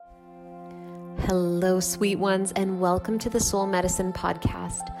Hello, sweet ones, and welcome to the Soul Medicine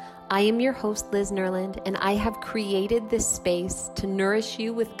Podcast. I am your host, Liz Nerland, and I have created this space to nourish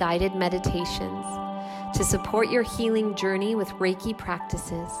you with guided meditations, to support your healing journey with Reiki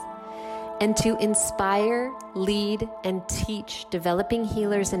practices, and to inspire, lead, and teach developing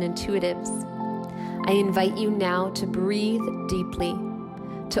healers and intuitives. I invite you now to breathe deeply,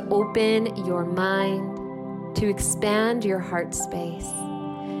 to open your mind, to expand your heart space,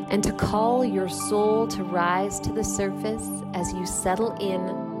 and to call your soul to rise to the surface as you settle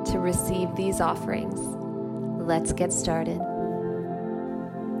in to receive these offerings. Let's get started.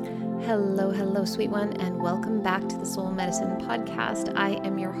 Hello, sweet one, and welcome back to the Soul Medicine Podcast. I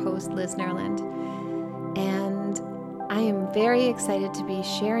am your host, Liz Nerland, and I am very excited to be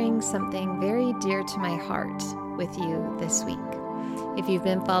sharing something very dear to my heart with you this week. If you've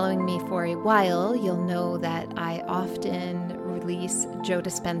been following me for a while, you'll know that I often release Joe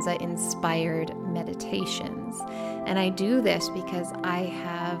Dispenza inspired meditations. And I do this because I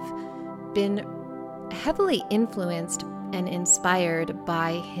have been heavily influenced and inspired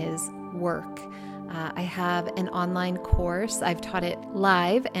by his work. I have an online course. I've taught it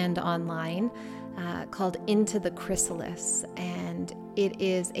live and online called Into the Chrysalis. And it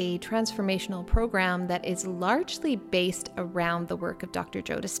is a transformational program that is largely based around the work of Dr.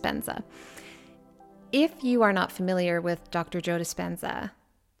 Joe Dispenza. If you are not familiar with Dr. Joe Dispenza,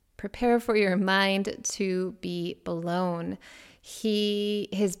 prepare for your mind to be blown.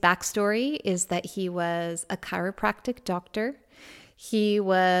 His backstory is that he was a chiropractic doctor. He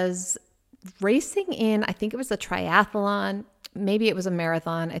was racing in, I think it was a triathlon, maybe it was a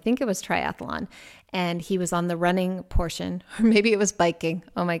marathon. I think it was triathlon. And he was on the running portion, or maybe it was biking.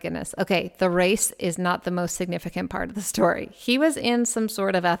 Oh my goodness. Okay, the race is not the most significant part of the story. He was in some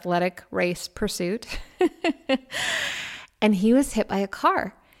sort of athletic race pursuit, and he was hit by a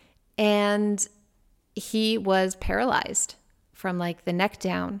car, and he was paralyzed from like the neck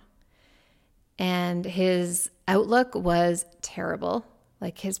down, and his outlook was terrible.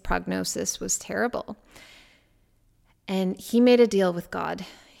 Like his prognosis was terrible. And he made a deal with God.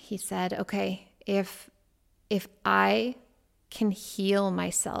 He said, okay, if I can heal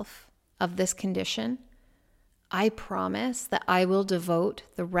myself of this condition, I promise that I will devote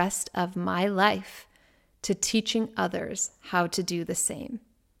the rest of my life to teaching others how to do the same.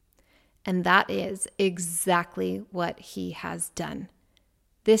 And that is exactly what he has done.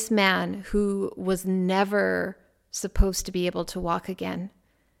 This man who was never supposed to be able to walk again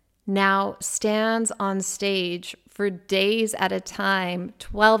now stands on stage for days at a time,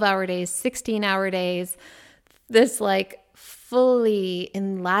 12-hour days, 16-hour days, this like fully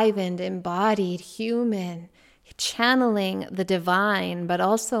enlivened, embodied human, channeling the divine, but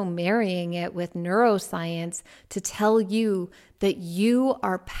also marrying it with neuroscience to tell you that you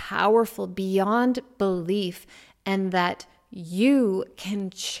are powerful beyond belief and that you can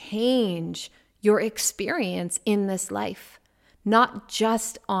change your experience in this life. Not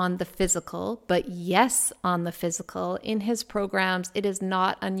just on the physical, but yes, on the physical. In his programs, it is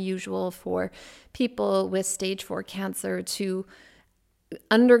not unusual for people with stage 4 cancer to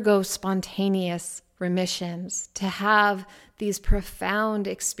undergo spontaneous remissions, to have these profound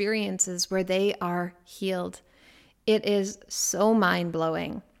experiences where they are healed. It is so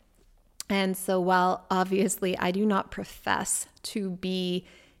mind-blowing. And so while obviously I do not profess to be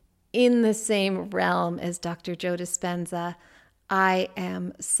in the same realm as Dr. Joe Dispenza, I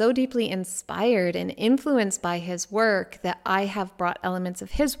am so deeply inspired and influenced by his work that I have brought elements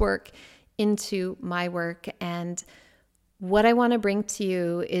of his work into my work. And what I want to bring to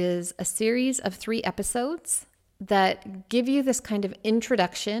you is a series of 3 episodes that give you this kind of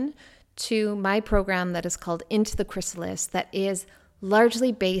introduction to my program that is called Into the Chrysalis, that is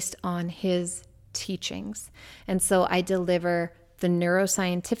largely based on his teachings. And so I deliver the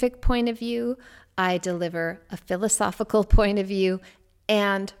neuroscientific point of view, I deliver a philosophical point of view,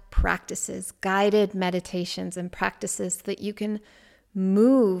 and practices, guided meditations and practices that you can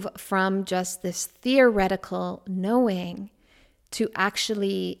move from just this theoretical knowing to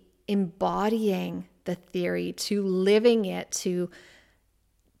actually embodying the theory, to living it, to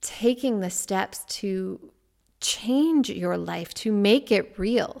taking the steps to change your life, to make it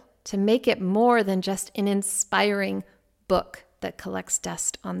real, to make it more than just an inspiring book that collects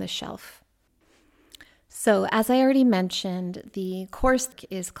dust on the shelf. So as I already mentioned, the course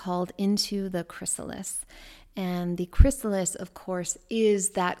is called Into the Chrysalis. And the chrysalis, of course,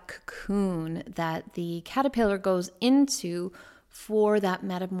 is that cocoon that the caterpillar goes into for that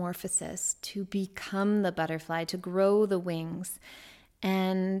metamorphosis, to become the butterfly, to grow the wings.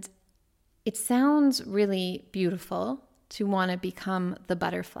 And it sounds really beautiful to want to become the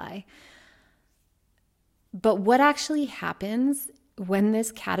butterfly. But what actually happens when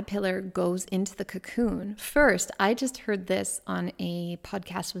this caterpillar goes into the cocoon? First, I just heard this on a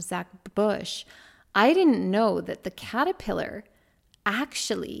podcast with Zach Bush. I didn't know that the caterpillar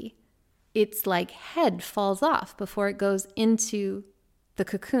actually, its like head falls off before it goes into the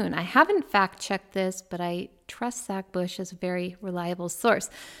cocoon. I haven't fact checked this, but I trust Zach Bush as a very reliable source.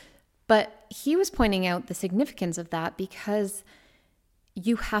 But he was pointing out the significance of that because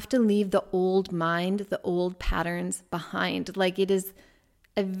you have to leave the old mind, the old patterns behind. Like, it is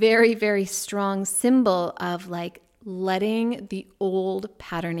a very, very strong symbol of like letting the old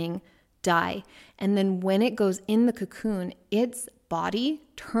patterning die. And then when it goes in the cocoon, its body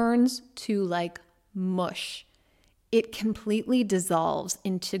turns to like mush. It completely dissolves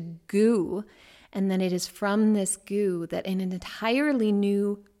into goo. And then it is from this goo that an entirely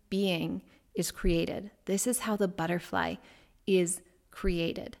new being is created. This is how the butterfly is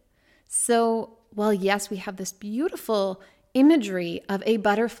created. So, well, yes, we have this beautiful imagery of a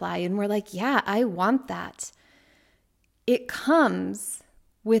butterfly, and we're like, yeah, I want that. It comes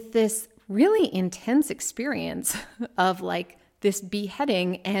with this really intense experience of like this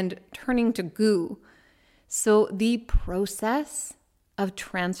beheading and turning to goo. So the process of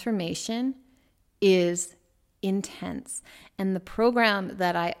transformation is intense. And the program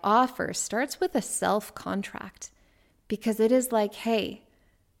that I offer starts with a self-contract, because it is like, hey,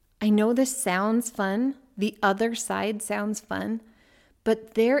 I know this sounds fun. The other side sounds fun,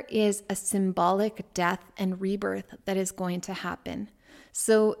 but there is a symbolic death and rebirth that is going to happen.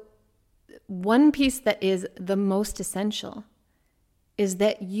 So one piece that is the most essential is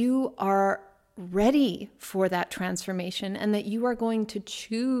that you are ready for that transformation and that you are going to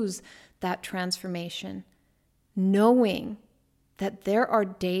choose that transformation, knowing that there are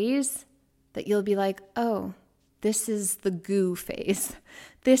days that you'll be like, oh, this is the goo phase.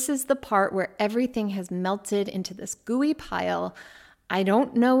 This is the part where everything has melted into this gooey pile. I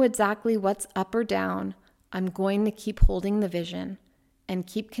don't know exactly what's up or down. I'm going to keep holding the vision and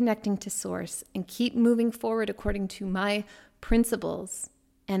keep connecting to source and keep moving forward according to my principles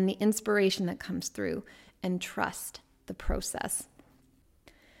and the inspiration that comes through, and trust the process.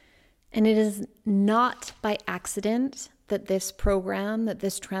 And it is not by accident that this program, that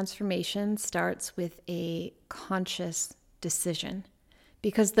this transformation starts with a conscious decision,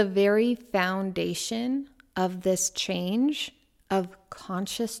 because the very foundation of this change, of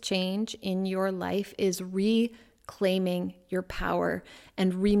conscious change in your life, is reclaiming your power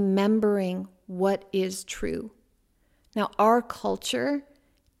and remembering what is true. Now, our culture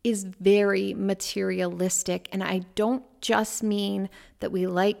is very materialistic, and I don't just mean that we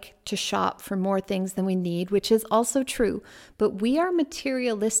like to shop for more things than we need, which is also true, but we are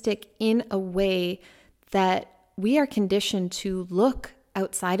materialistic in a way that we are conditioned to look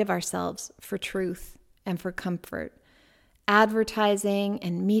outside of ourselves for truth and for comfort. Advertising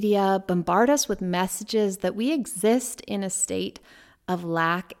and media bombard us with messages that we exist in a state of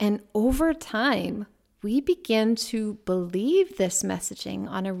lack, and over time, we begin to believe this messaging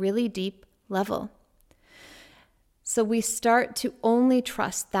on a really deep level. So we start to only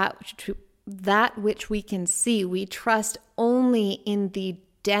trust that which we can see. We trust only in the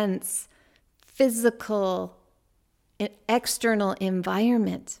dense, physical, external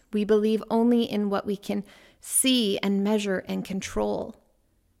environment. We believe only in what we can see and measure and control.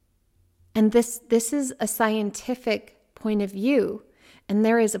 And this is a scientific point of view. And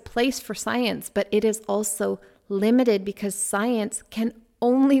there is a place for science, but it is also limited because science can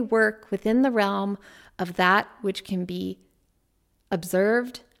only work within the realm of that which can be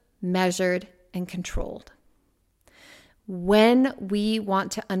observed, measured, and controlled. When we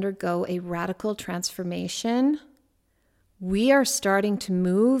want to undergo a radical transformation, we are starting to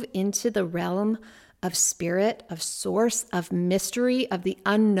move into the realm of spirit, of source, of mystery, of the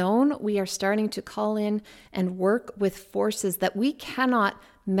unknown. We are starting to call in and work with forces that we cannot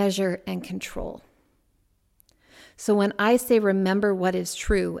measure and control. So when I say remember what is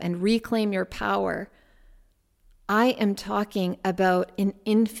true and reclaim your power, I am talking about an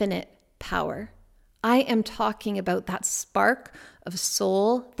infinite power. I am talking about that spark of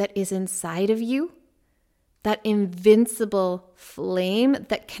soul that is inside of you, that invincible flame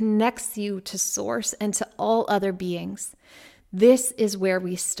that connects you to source and to all other beings. This is where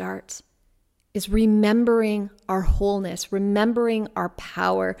we start, is remembering our wholeness, remembering our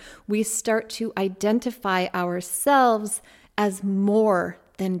power. We start to identify ourselves as more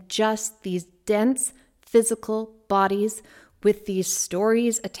than just these dense physical bodies with these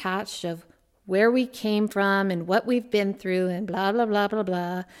stories attached of where we came from and what we've been through and blah, blah, blah, blah,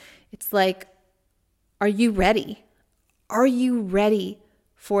 blah. It's like, are you ready? Are you ready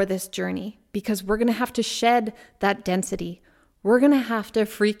for this journey? because we're going to have to shed that density. We're going to have to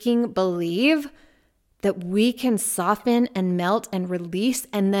freaking believe that we can soften and melt and release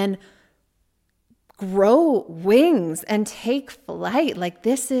and then grow wings and take flight. Like,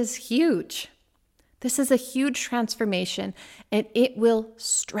 this is huge. This is a huge transformation, and it will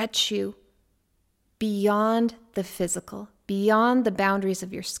stretch you beyond the physical, beyond the boundaries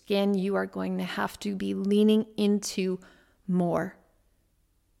of your skin. You are going to have to be leaning into more.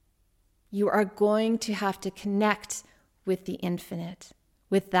 You are going to have to connect with the infinite,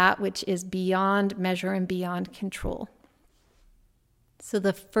 with that which is beyond measure and beyond control. So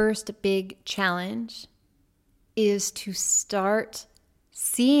the first big challenge is to start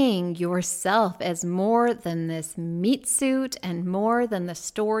seeing yourself as more than this meat suit and more than the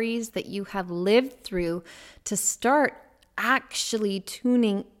stories that you have lived through, to start actually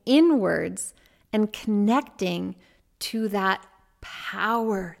tuning inwards and connecting to that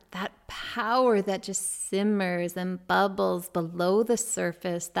power that just simmers and bubbles below the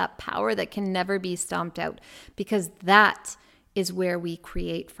surface, that power that can never be stomped out, because that is where we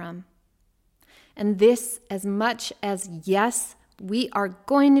create from. And this, as much as, yes, we are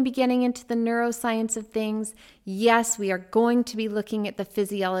going to be getting into the neuroscience of things. Yes, we are going to be looking at the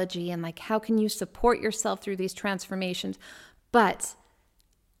physiology and like, how can you support yourself through these transformations? But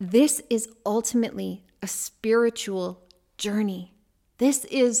this is ultimately a spiritual journey. This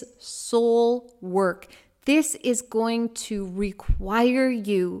is soul work. This is going to require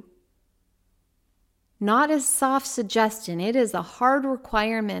you, not as soft suggestion, it is a hard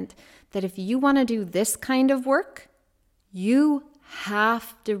requirement that if you want to do this kind of work, you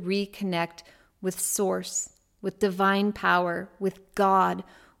have to reconnect with source, with divine power, with God,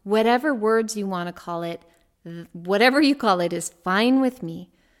 whatever words you want to call it. Whatever you call it is fine with me.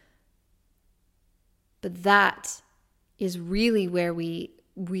 But that is really where we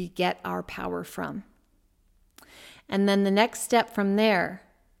get our power from. And then the next step from there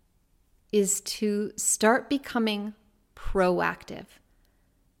is to start becoming proactive.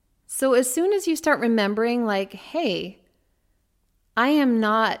 So as soon as you start remembering, like, hey, I am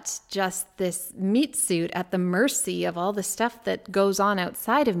not just this meat suit at the mercy of all the stuff that goes on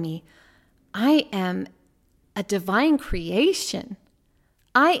outside of me. I am a divine creation.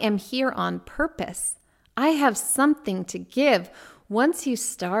 I am here on purpose. I have something to give. Once you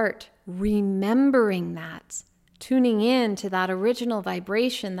start remembering that, tuning in to that original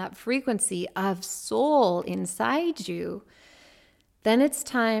vibration, that frequency of soul inside you, then it's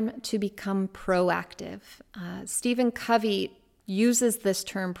time to become proactive. Stephen Covey uses this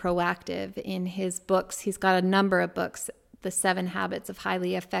term proactive in his books. He's got a number of books, The 7 Habits of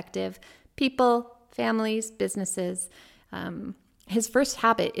Highly Effective People, Families, Businesses. His first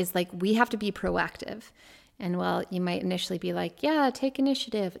habit is like, we have to be proactive. And while you might initially be like, yeah, take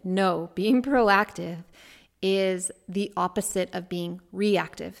initiative. No, being proactive is the opposite of being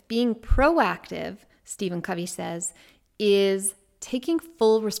reactive. Being proactive, Stephen Covey says, is taking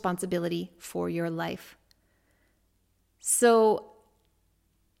full responsibility for your life. So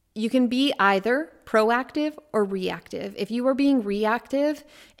you can be either proactive or reactive. If you are being reactive,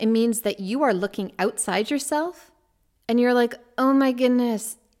 it means that you are looking outside yourself and you're like, oh my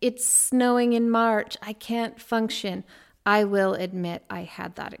goodness, it's snowing in March. I can't function. I will admit I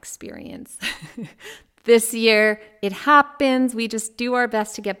had that experience. This year, it happens. We just do our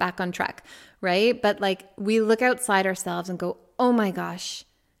best to get back on track, right? But like, we look outside ourselves and go, oh my gosh,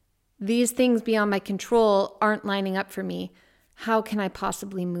 these things beyond my control aren't lining up for me. How can I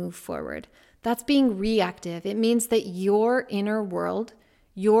possibly move forward? That's being reactive. It means that your inner world,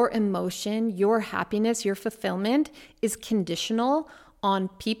 your emotion, your happiness, your fulfillment is conditional on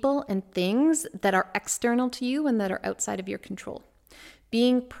people and things that are external to you and that are outside of your control.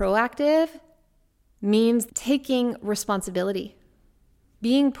 Being proactive means taking responsibility.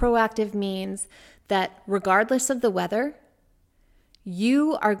 Being proactive means that regardless of the weather,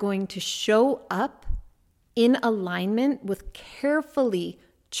 you are going to show up in alignment with carefully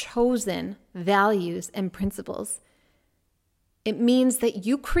chosen values and principles. It means that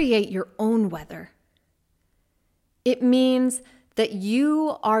you create your own weather. It means that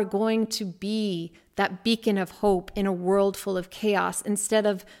you are going to be that beacon of hope in a world full of chaos, instead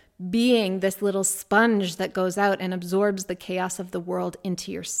of being this little sponge that goes out and absorbs the chaos of the world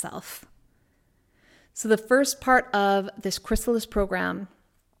into yourself. So the first part of this Chrysalis program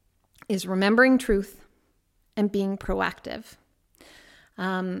is remembering truth and being proactive.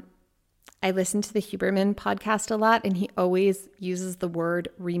 I listen to the Huberman podcast a lot, and he always uses the word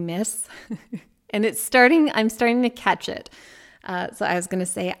remiss. And I'm starting to catch it. So I was going to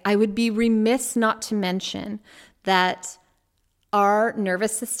say, I would be remiss not to mention that our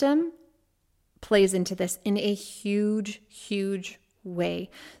nervous system plays into this in a huge, huge way.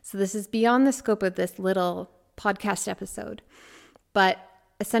 So this is beyond the scope of this little podcast episode. But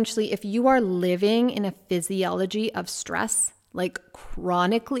essentially, if you are living in a physiology of stress, like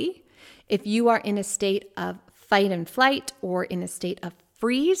chronically, if you are in a state of fight and flight or in a state of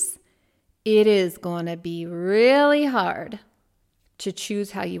freeze, it is going to be really hard to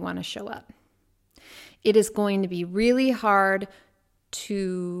choose how you want to show up. It is going to be really hard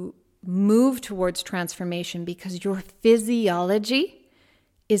to move towards transformation because your physiology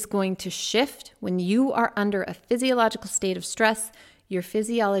is going to shift. When you are under a physiological state of stress, your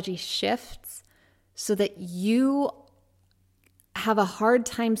physiology shifts so that you have a hard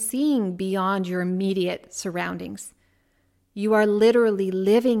time seeing beyond your immediate surroundings. You are literally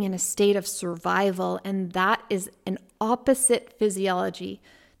living in a state of survival, and that is an opposite physiology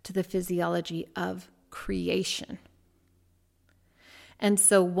to the physiology of creation. And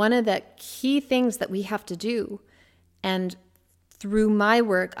so one of the key things that we have to do, and through my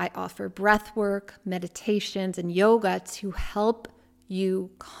work, I offer breath work, meditations, and yoga to help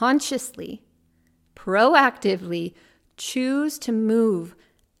you consciously, proactively choose to move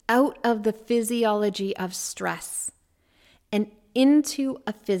out of the physiology of stress and into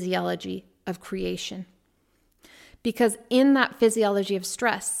a physiology of creation. Because in that physiology of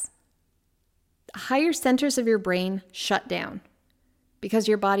stress, higher centers of your brain shut down. Because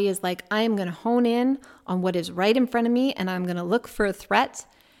your body is like, I am going to hone in on what is right in front of me, and I'm going to look for a threat,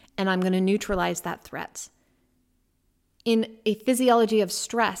 and I'm going to neutralize that threat. In a physiology of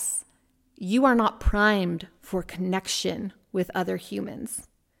stress, you are not primed for connection with other humans.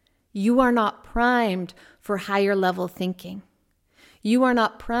 You are not primed for higher level thinking. You are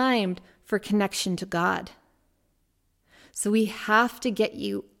not primed for connection to God. So we have to get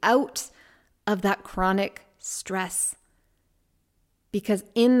you out of that chronic stress. Because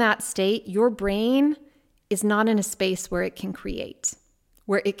in that state, your brain is not in a space where it can create,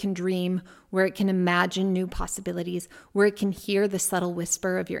 where it can dream, where it can imagine new possibilities, where it can hear the subtle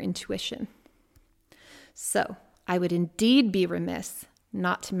whisper of your intuition. So I would indeed be remiss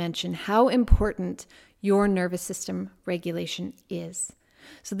not to mention how important your nervous system regulation is.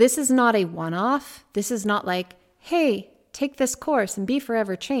 So this is not a one-off. This is not like, hey, take this course and be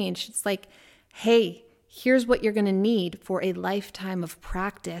forever changed. It's like, hey, here's what you're going to need for a lifetime of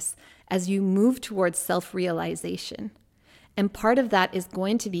practice as you move towards self-realization. And part of that is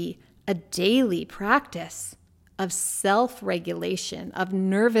going to be a daily practice of self-regulation, of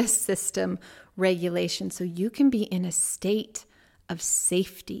nervous system regulation, so you can be in a state of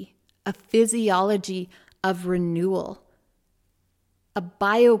safety, a physiology of renewal, a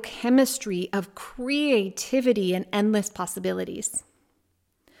biochemistry of creativity and endless possibilities.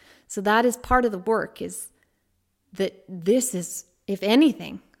 So that is part of the work, is that this is, if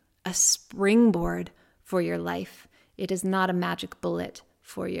anything, a springboard for your life. It is not a magic bullet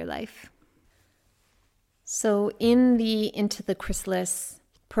for your life. So in the Into the Chrysalis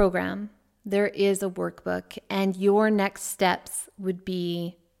program, there is a workbook, and your next steps would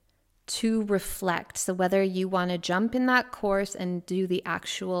be to reflect. So whether you want to jump in that course and do the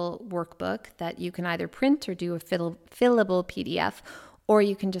actual workbook that you can either print or do a fillable PDF, or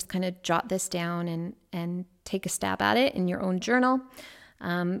you can just kind of jot this down and take a stab at it in your own journal.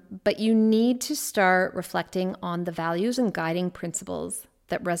 But you need to start reflecting on the values and guiding principles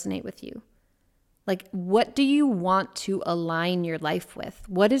that resonate with you. Like, what do you want to align your life with?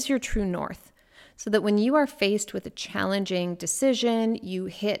 What is your true north? So that when you are faced with a challenging decision, you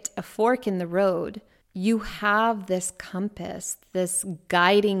hit a fork in the road, you have this compass, this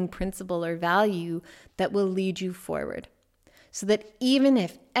guiding principle or value that will lead you forward. So that even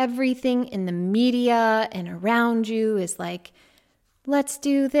if everything in the media and around you is like, let's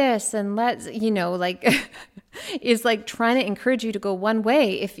do this and let's, is like trying to encourage you to go one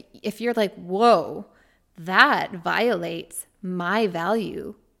way. If you're like, whoa, that violates my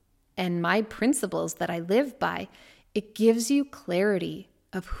value and my principles that I live by, it gives you clarity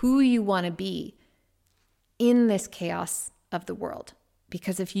of who you want to be in this chaos of the world.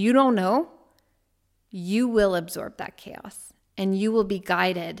 Because if you don't know, you will absorb that chaos and you will be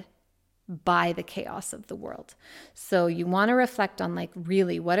guided by the chaos of the world. So you want to reflect on, like,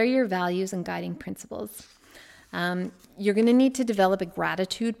 really, what are your values and guiding principles? You're going to need to develop a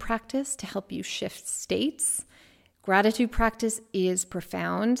gratitude practice to help you shift states. Gratitude practice is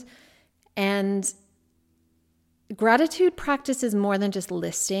profound, and gratitude practice is more than just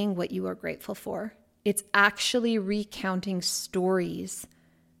listing what you are grateful for. It's actually recounting stories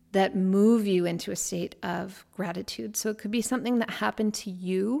that move you into a state of gratitude. So it could be something that happened to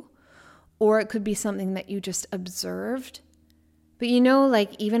you, or it could be something that you just observed. But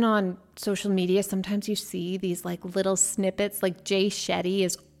like even on social media, sometimes you see these like little snippets, like Jay Shetty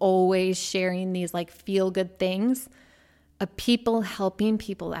is always sharing these like feel good things of people helping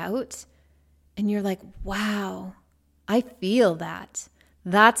people out. And you're like, wow, I feel that.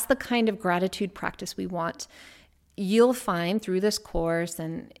 That's the kind of gratitude practice we want. You'll find through this course,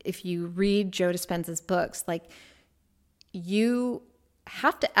 and if you read Joe Dispenza's books, like you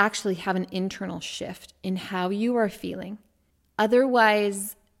have to actually have an internal shift in how you are feeling.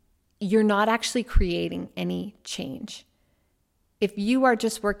 Otherwise, you're not actually creating any change. If you are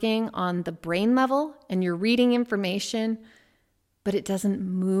just working on the brain level and you're reading information, but it doesn't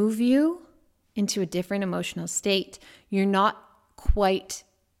move you into a different emotional state, you're not quite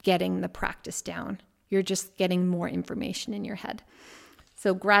getting the practice down. You're just getting more information in your head.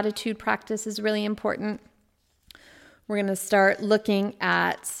 So gratitude practice is really important. We're going to start looking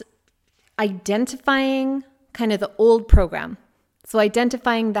at identifying kind of the old program. So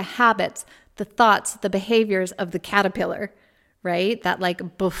identifying the habits, the thoughts, the behaviors of the caterpillar, right? That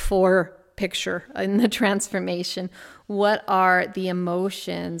like before picture in the transformation. What are the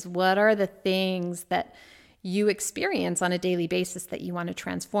emotions? What are the things that you experience on a daily basis that you want to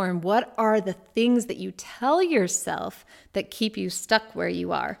transform? What are the things that you tell yourself that keep you stuck where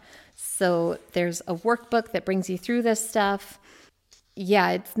you are? So there's a workbook that brings you through this stuff.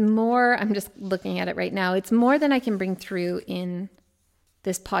 Yeah, it's more, I'm just looking at it right now. It's more than I can bring through in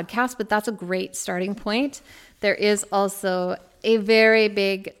this podcast, but that's a great starting point. There is also a very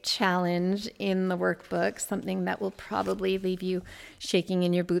big challenge in the workbook, something that will probably leave you shaking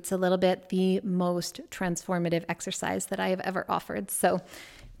in your boots a little bit, the most transformative exercise that I have ever offered. So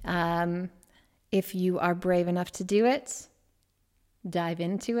if you are brave enough to do it, dive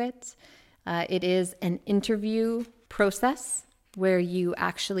into it. It is an interview process where you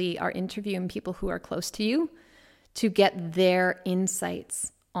actually are interviewing people who are close to you to get their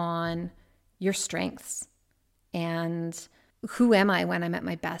insights on your strengths and who am I when I'm at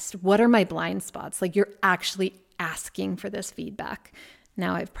my best? What are my blind spots? Like you're actually asking for this feedback.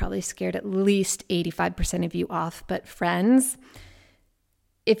 Now I've probably scared at least 85% of you off, but friends,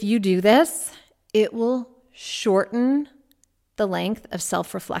 if you do this, it will shorten the length of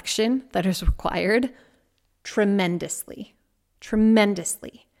self-reflection that is required tremendously.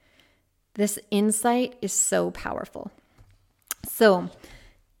 This insight is so powerful. So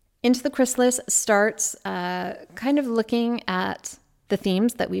Into the Chrysalis starts kind of looking at the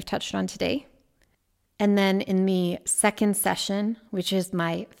themes that we've touched on today. And then in the second session, which is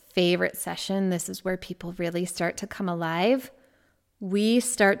my favorite session, this is where people really start to come alive. We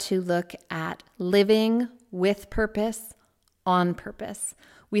start to look at living with purpose, on purpose.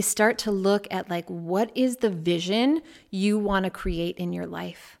 We start to look at like, what is the vision you want to create in your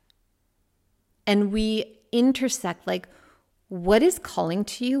life? And we intersect like, what is calling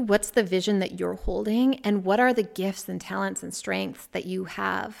to you? What's the vision that you're holding? And what are the gifts and talents and strengths that you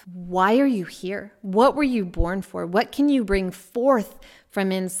have? Why are you here? What were you born for? What can you bring forth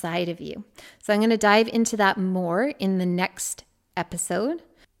from inside of you? So I'm going to dive into that more in the next episode.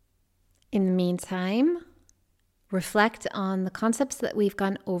 In the meantime, reflect on the concepts that we've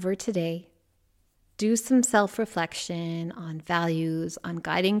gone over today. Do some self-reflection on values, on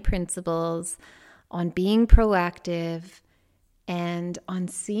guiding principles, on being proactive, and on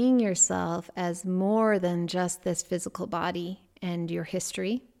seeing yourself as more than just this physical body and your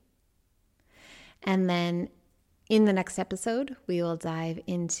history. And then in the next episode, we will dive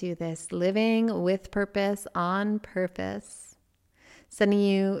into this living with purpose, on purpose. Sending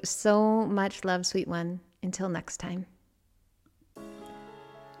you so much love, sweet one. Until next time.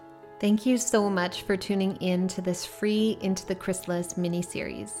 Thank you so much for tuning in to this free Into the Chrysalis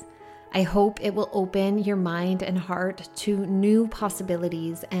mini-series. I hope it will open your mind and heart to new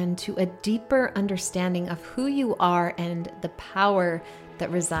possibilities and to a deeper understanding of who you are and the power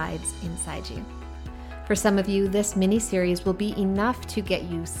that resides inside you. For some of you, this mini-series will be enough to get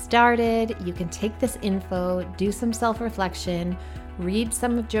you started. You can take this info, do some self-reflection, read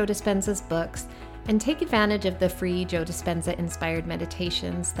some of Joe Dispenza's books, and take advantage of the free Joe Dispenza inspired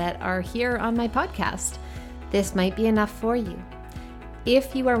meditations that are here on my podcast. This might be enough for you.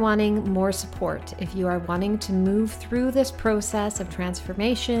 If you are wanting more support, if you are wanting to move through this process of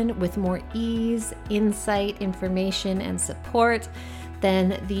transformation with more ease, insight, information, and support,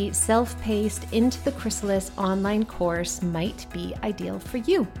 then the self-paced Into the Chrysalis online course might be ideal for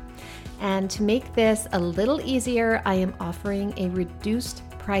you. And to make this a little easier, I am offering a reduced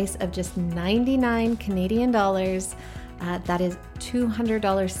price of just 99 Canadian dollars. That is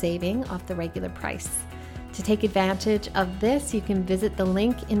 $200 saving off the regular price. To take advantage of this, you can visit the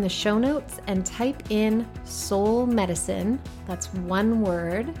link in the show notes and type in Soul Medicine, that's one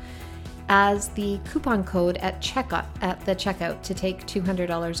word, as the coupon code at the checkout to take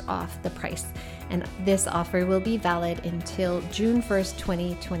 $200 off the price. And this offer will be valid until June 1st,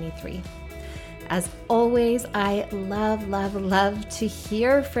 2023. As always, I love to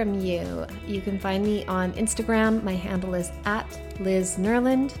hear from you. You can find me on Instagram. My handle is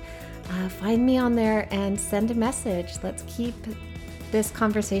 @LizNerland. Find me on there and send a message. Let's keep this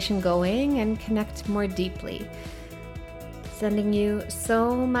conversation going and connect more deeply. Sending you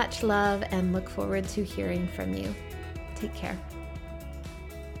so much love and look forward to hearing from you. Take care.